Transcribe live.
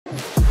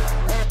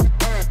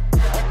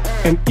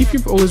And if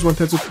you've always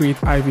wanted to create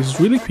IVs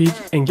really quick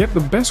and get the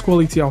best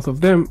quality out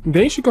of them,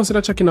 then you should consider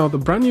checking out the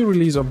brand new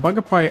release of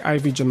BurgerPie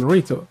IV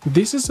Generator.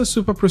 This is a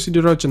super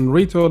procedural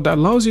generator that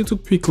allows you to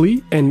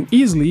quickly and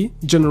easily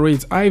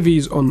generate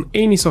IVs on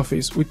any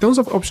surface. With tons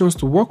of options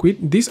to work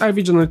with, this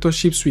IV generator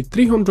ships with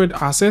 300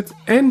 assets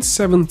and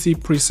 70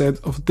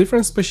 presets of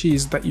different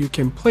species that you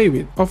can play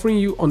with, offering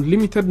you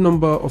unlimited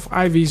number of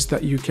IVs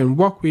that you can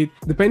work with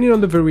depending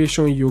on the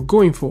variation you're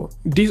going for.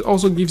 This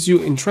also gives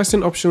you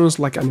interesting options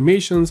like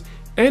animations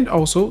and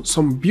also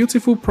some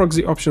beautiful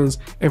proxy options.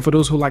 And for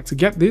those who like to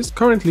get this,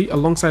 currently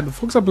alongside the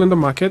Foxa Blender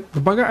Market, the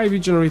Burger IV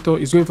Generator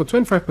is going for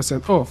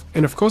 25% off.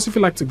 And of course, if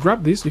you like to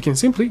grab this, you can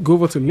simply go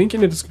over to the link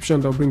in the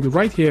description that will bring you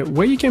right here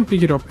where you can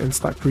pick it up and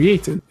start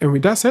creating. And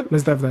with that said,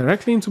 let's dive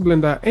directly into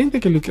Blender and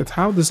take a look at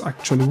how this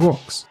actually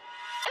works.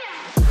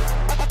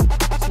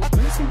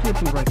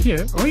 Right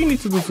here, all you need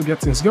to do to get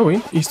things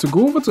going is to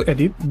go over to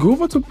Edit, go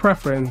over to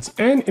Preference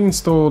and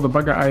install the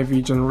Burger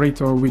IV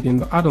Generator within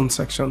the add-on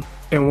section.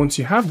 And once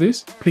you have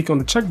this, click on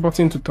the check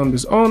button to turn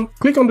this on,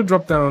 click on the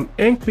drop down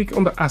and click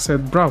on the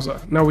Asset Browser.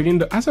 Now within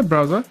the Asset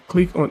Browser,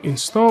 click on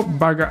Install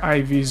Burger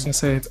IV's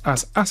Asset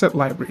as Asset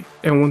Library.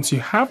 And once you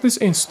have this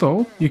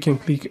installed, you can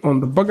click on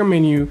the Burger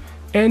menu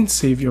and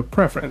save your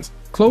preference.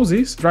 Close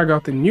this, drag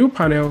out a new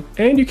panel,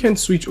 and you can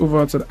switch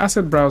over to the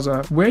asset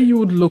browser where you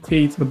would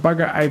locate the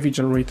Burger IV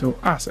Generator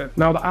asset.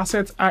 Now the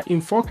assets are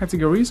in 4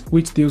 categories,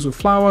 which deals with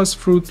flowers,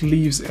 fruit,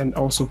 leaves, and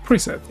also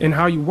presets. And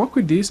how you work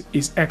with this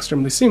is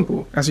extremely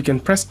simple, as you can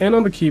press N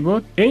on the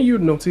keyboard and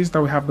you'd notice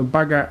that we have the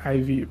Burger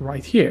IV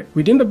right here.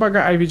 Within the Burger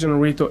IV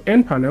Generator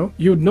end panel,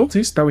 you'd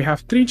notice that we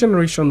have 3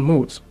 generation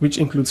modes, which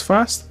includes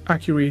fast,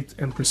 accurate,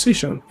 and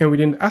precision. And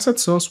within the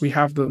asset source, we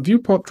have the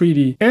viewport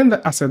 3D and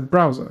the asset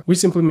browser, which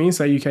simply means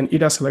that you can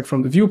either select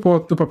from the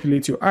viewport to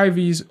populate your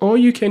IVs, or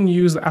you can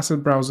use the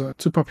asset browser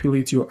to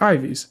populate your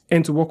IVs.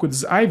 And to work with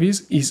these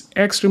IVs is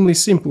extremely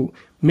simple.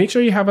 Make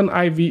sure you have an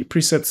IV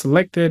preset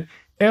selected,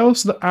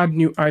 else the add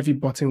new IV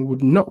button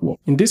would not work.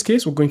 In this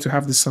case, we're going to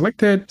have this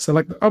selected,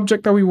 select the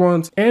object that we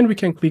want, and we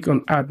can click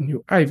on add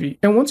new IV.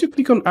 And once you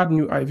click on add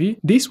new IV,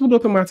 this would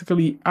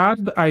automatically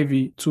add the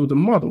IV to the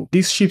model.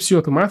 This ships you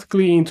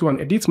automatically into an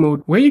edit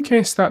mode where you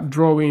can start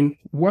drawing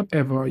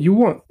whatever you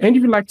want. And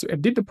if you like to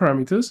edit the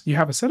parameters, you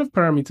have a set of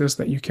parameters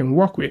that you can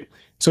work with.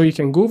 So you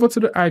can go over to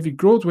the IV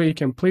growth where you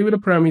can play with the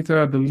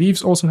parameter. The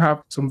leaves also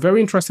have some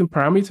very interesting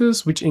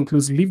parameters, which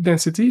includes leaf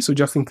density. So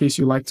just in case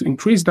you like to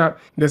increase that,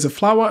 there's a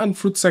flower and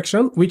fruit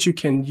section, which you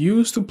can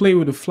use to play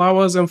with the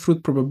flowers and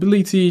fruit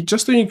probability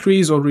just to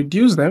increase or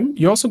reduce them.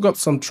 You also got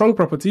some trunk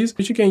properties,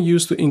 which you can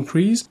use to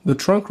increase the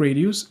trunk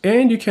radius,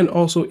 and you can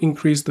also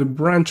increase the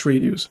branch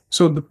radius.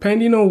 So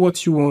depending on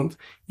what you want,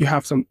 you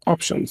have some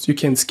options. You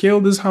can scale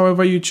this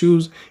however you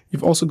choose.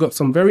 You've also got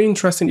some very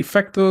interesting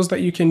effectors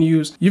that you can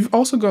use. You've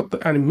also got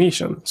the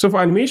animation. So for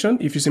animation,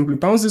 if you simply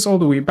bounce this all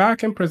the way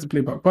back and press the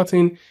playback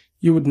button,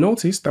 you would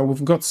notice that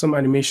we've got some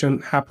animation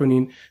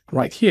happening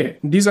right here.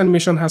 This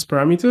animation has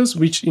parameters,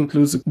 which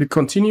includes the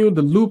continue,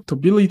 the loop,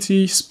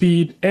 stability,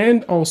 speed,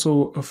 and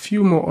also a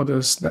few more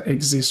others that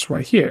exist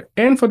right here.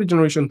 And for the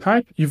generation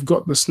type, you've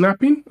got the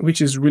snapping,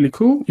 which is really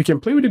cool. You can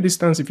play with the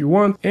distance if you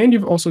want, and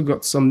you've also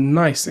got some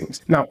nice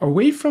things. Now,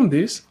 away from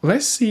this,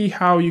 let's see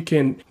how you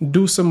can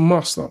do some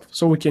more stuff.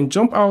 So we can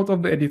jump out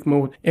of the edit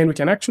mode and we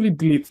can actually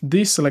delete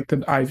this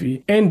selected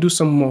IV and do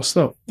some more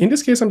stuff. In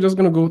this case, I'm just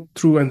going to go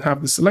through and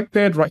have this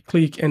selected, right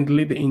click and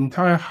delete the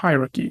entire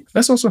hierarchy.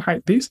 Let's also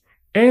hide this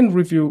and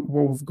review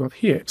what we've got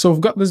here. So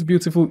we've got this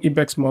beautiful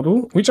Ibex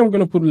model, which I'm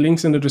going to put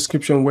links in the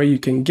description where you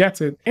can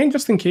get it. And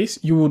just in case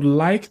you would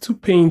like to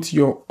paint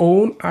your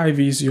own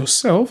IVs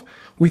yourself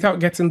without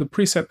getting the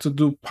preset to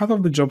do part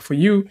of the job for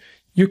you,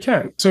 you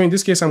can. So in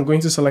this case, I'm going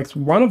to select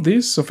one of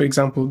these. So for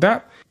example,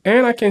 that,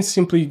 and I can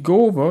simply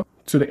go over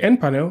to the end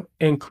panel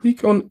and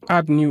click on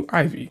add new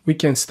IV. We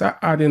can start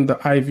adding the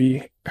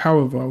IV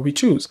however we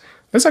choose.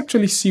 Let's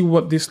actually see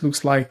what this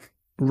looks like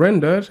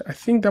rendered. I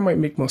think that might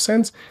make more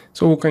sense.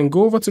 So we can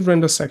go over to the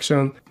render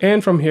section,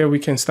 and from here we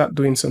can start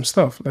doing some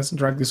stuff. Let's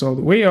drag this all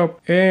the way up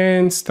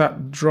and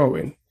start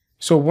drawing.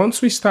 So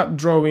once we start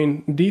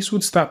drawing, this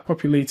would start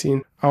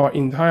populating our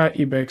entire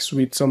Ibex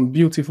with some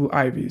beautiful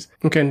IVs.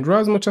 We can draw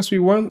as much as we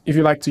want. If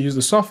you like to use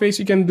the surface,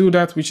 you can do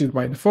that, which is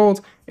by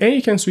default. And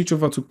you can switch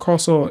over to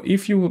cursor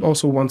if you would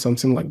also want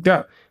something like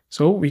that.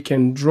 So we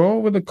can draw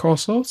with the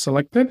cursor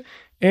selected,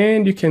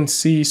 and you can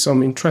see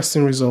some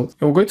interesting results.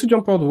 And we're going to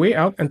jump all the way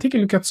out and take a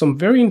look at some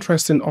very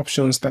interesting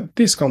options that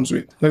this comes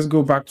with. Let's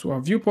go back to our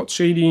viewport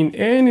shading,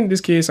 and in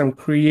this case, I'm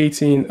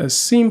creating a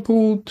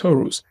simple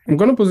torus. I'm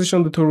going to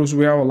position the torus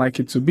where I would like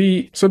it to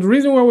be. So the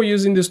reason why we're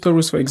using this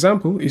torus, for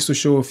example, is to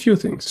show a few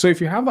things. So if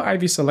you have the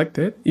IV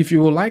selected, if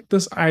you would like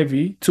this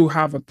IV to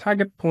have a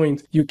target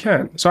point, you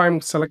can. So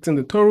I'm selecting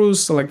the torus,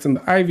 selecting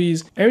the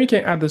IVs, and we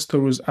can add this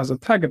torus as a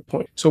target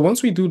point. So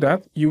once we do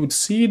that, you would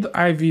see the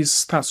IVs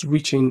starts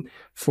reaching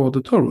for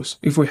the torus.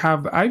 If we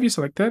have the ivy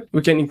selected,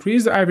 we can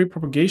increase the ivy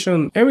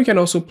propagation, and we can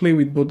also play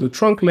with both the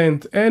trunk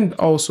length and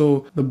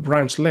also the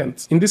branch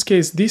length. In this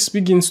case, this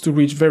begins to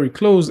reach very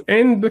close,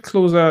 and the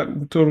closer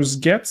the torus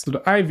gets to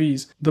the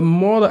ivies, the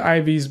more the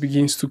ivies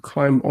begins to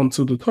climb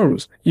onto the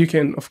torus. You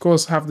can of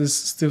course have this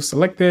still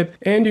selected,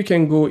 and you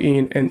can go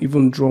in and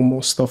even draw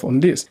more stuff on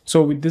this.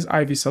 So with this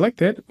ivy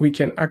selected, we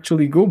can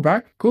actually go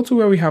back, go to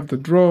where we have the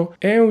draw,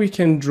 and we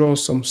can draw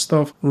some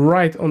stuff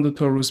right on the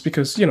torus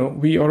because, you know,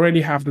 we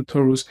already have the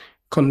torus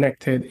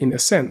connected in a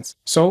sense.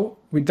 So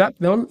with that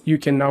done, you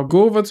can now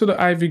go over to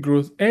the ivy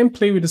growth and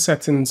play with the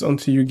settings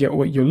until you get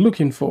what you're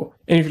looking for.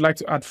 And if you'd like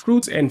to add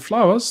fruits and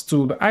flowers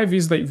to the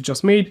ivies that you've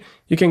just made,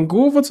 you can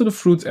go over to the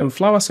fruits and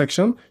flower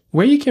section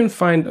where you can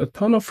find a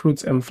ton of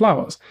fruits and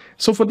flowers.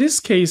 So for this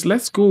case,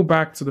 let's go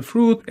back to the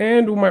fruit,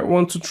 and we might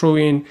want to throw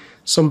in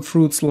some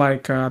fruits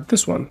like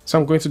this one. So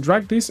I'm going to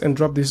drag this and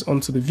drop this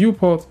onto the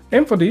viewport.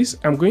 And for this,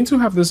 I'm going to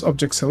have this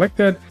object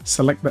selected,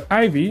 select the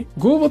ivy,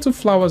 go over to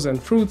flowers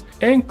and fruit,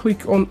 and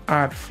click on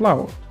add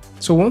flower.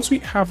 So once we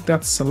have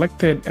that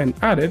selected and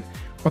added,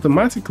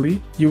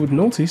 automatically you would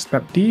notice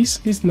that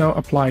this is now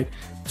applied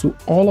to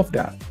all of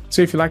that.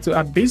 So if you like to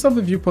add based off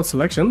the viewport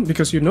selection,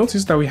 because you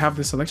notice that we have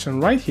the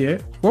selection right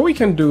here, what we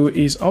can do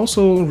is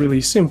also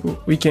really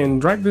simple. We can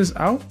drag this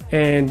out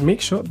and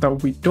make sure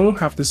that we don't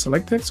have this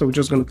selected. So we're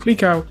just going to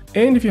click out,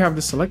 and if you have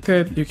this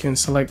selected, you can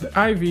select the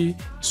ivy,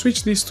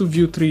 switch this to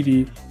view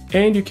 3D,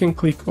 and you can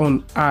click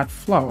on add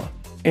flower.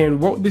 And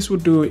what this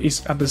would do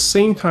is at the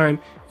same time,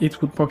 it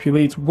would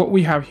populate what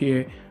we have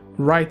here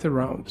right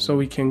around. So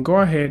we can go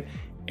ahead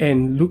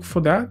and look for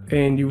that,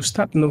 and you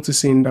start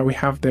noticing that we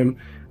have them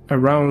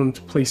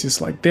around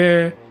places like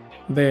there,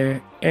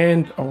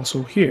 and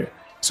also here.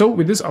 So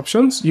with these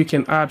options, you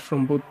can add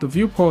from both the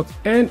viewport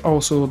and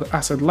also the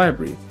asset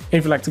library. And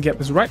if you'd like to get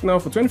this right now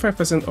for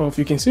 25% off,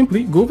 you can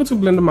simply go over to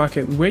Blender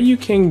Market, where you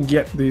can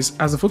get this,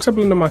 as the folks at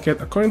Blender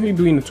Market are currently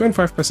doing the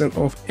 25%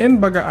 off,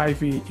 and Bagger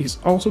Ivy is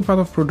also part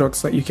of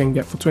products that you can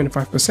get for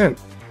 25%.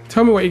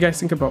 Tell me what you guys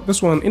think about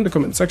this one in the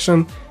comment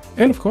section.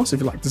 And of course,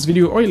 if you like this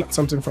video or you like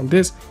something from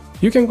this,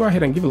 you can go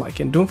ahead and give a like,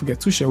 and don't forget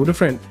to share with a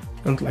friend.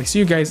 Until I see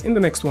you guys in the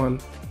next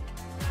one,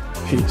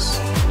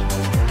 peace.